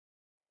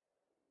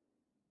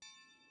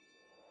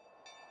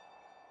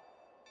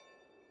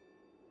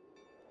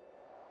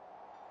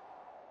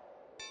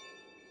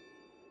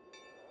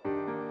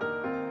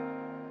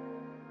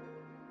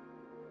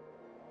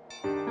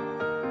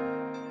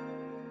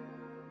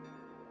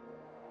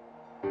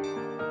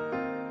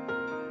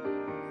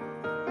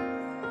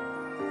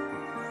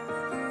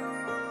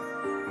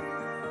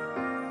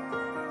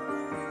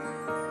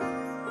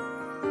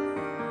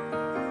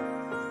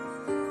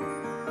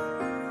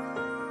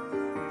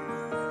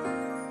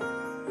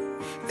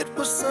It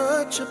was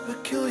such a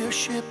peculiar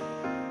ship.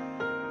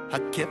 I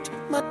kept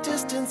my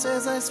distance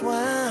as I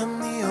swam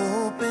the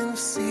open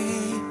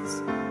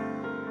seas.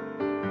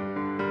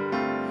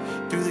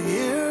 Through the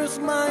years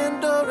my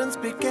endurance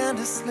began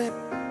to slip.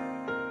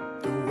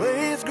 The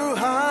waves grew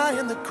high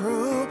and the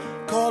crew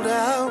called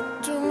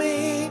out to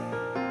me.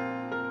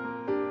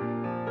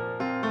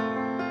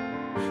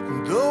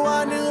 And though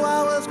I knew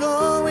I was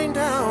going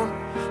down,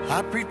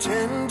 I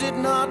pretended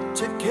not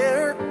to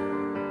care,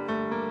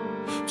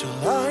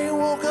 till I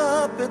woke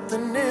up at the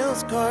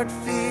nail-scarred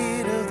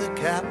feet of the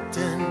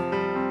captain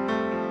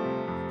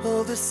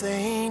of the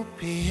St.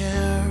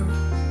 Pierre.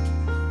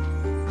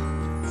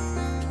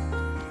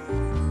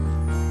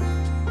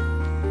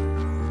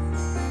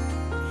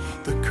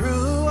 The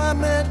crew I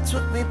met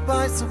took me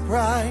by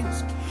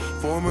surprise,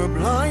 former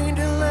blind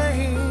and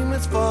lame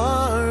as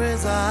far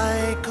as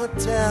I could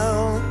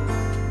tell.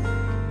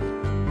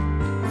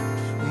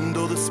 And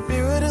though the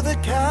spirit of the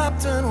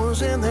captain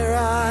was in their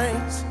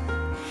eyes,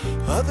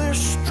 others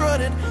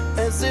strutted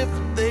as if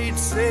they'd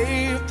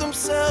saved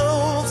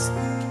themselves.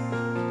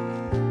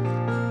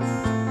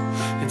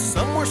 And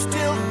some were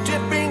still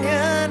dipping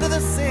into the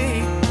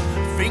sea,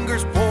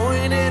 fingers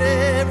pointed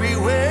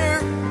everywhere.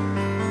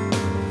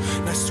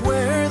 And I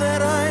swear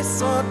that I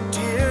saw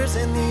tears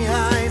in the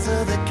eyes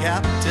of the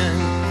captain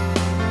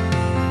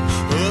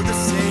of the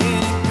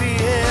St.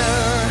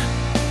 Pierre.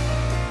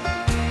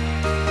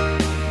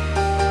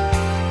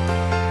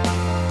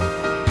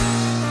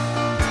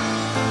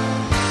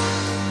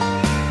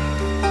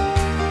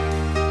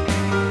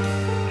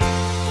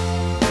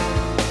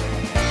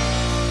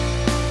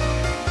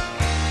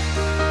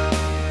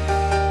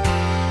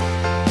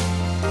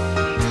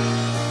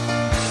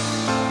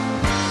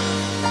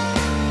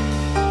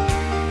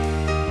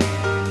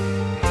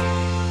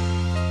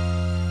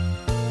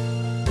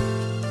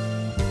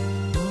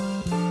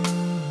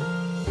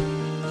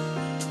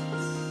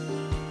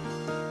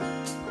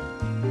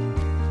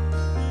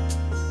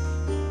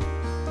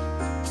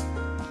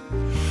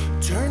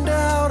 Turned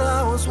out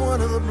I was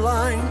one of the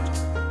blind,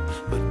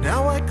 but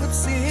now I could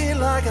see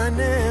like I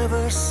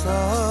never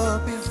saw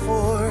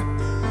before.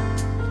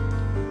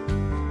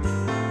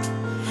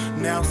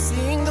 Now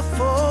seeing the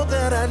foe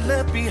that I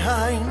left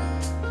behind,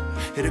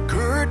 it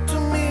occurred to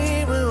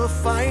me we were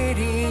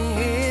fighting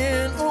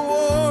in a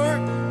war.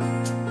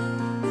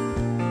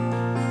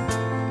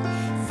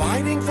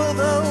 Fighting for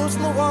those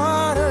in the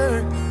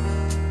water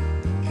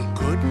who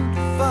couldn't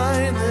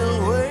find their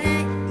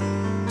way.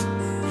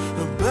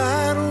 A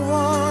battle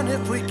won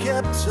if we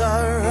kept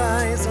our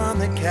eyes on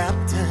the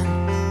captain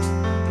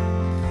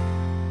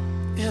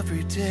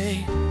every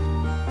day.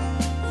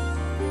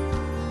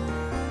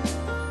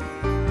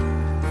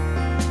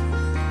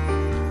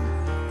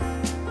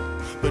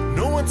 But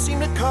no one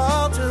seemed to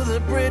call to the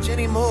bridge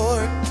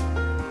anymore.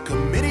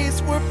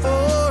 Committees were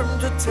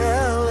formed to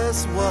tell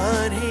us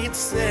what he'd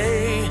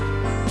say.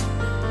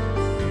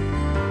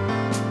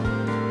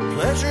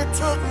 Pleasure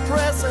took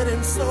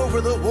precedence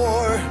over the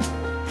war.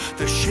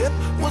 The ship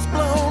was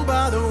blown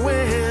by the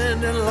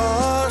wind and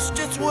lost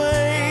its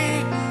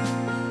way.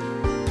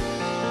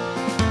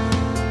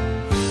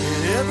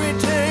 And every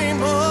day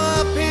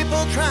more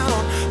people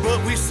drown, but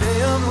we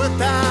sailed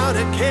without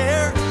a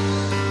care.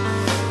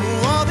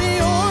 All the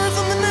oars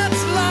and the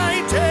nets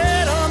lie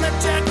dead on the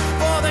deck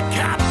for the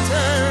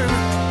captain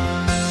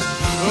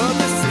of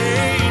the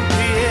St.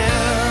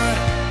 Pierre.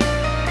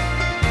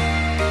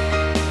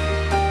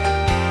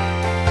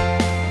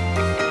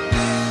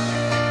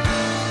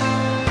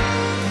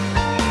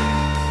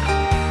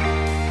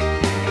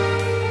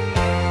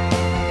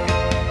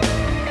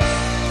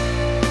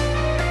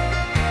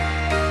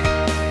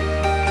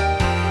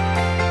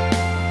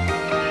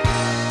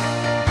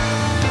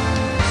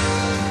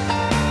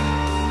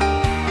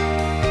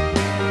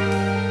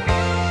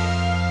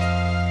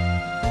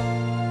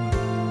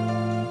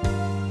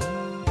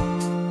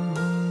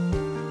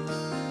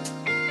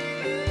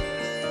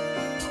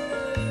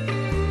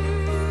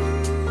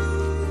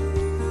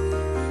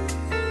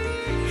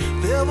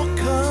 There will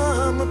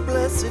come a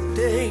blessed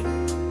day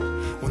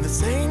when the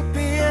St.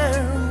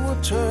 Pierre will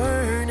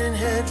turn and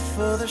head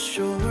for the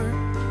shore.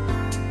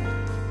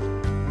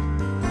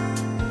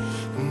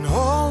 And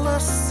all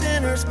us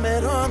sinners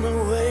met on the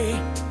way,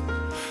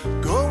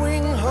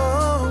 going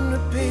home to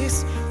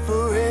peace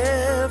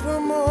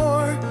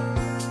forevermore.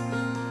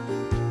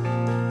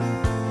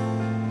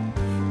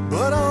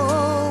 But I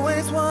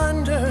always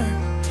wonder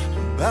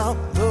about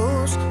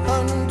those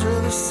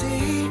under the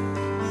sea.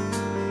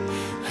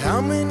 How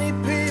many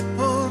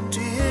people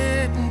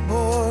didn't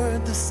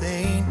board the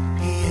St.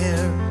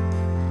 Pierre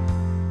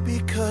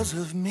because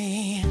of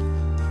me?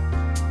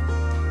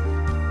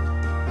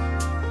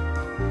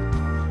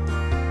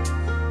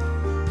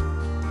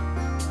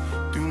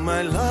 Through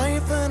my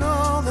life and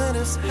all that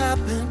has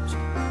happened,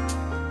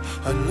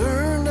 I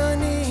learned I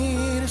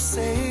need a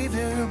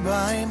savior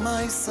by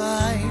my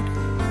side.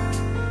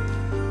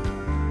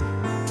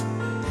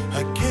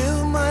 I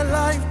give my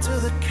life to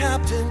the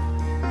captain,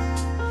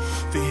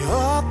 the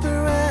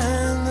author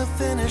and the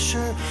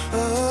finisher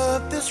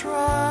of this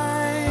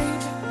ride.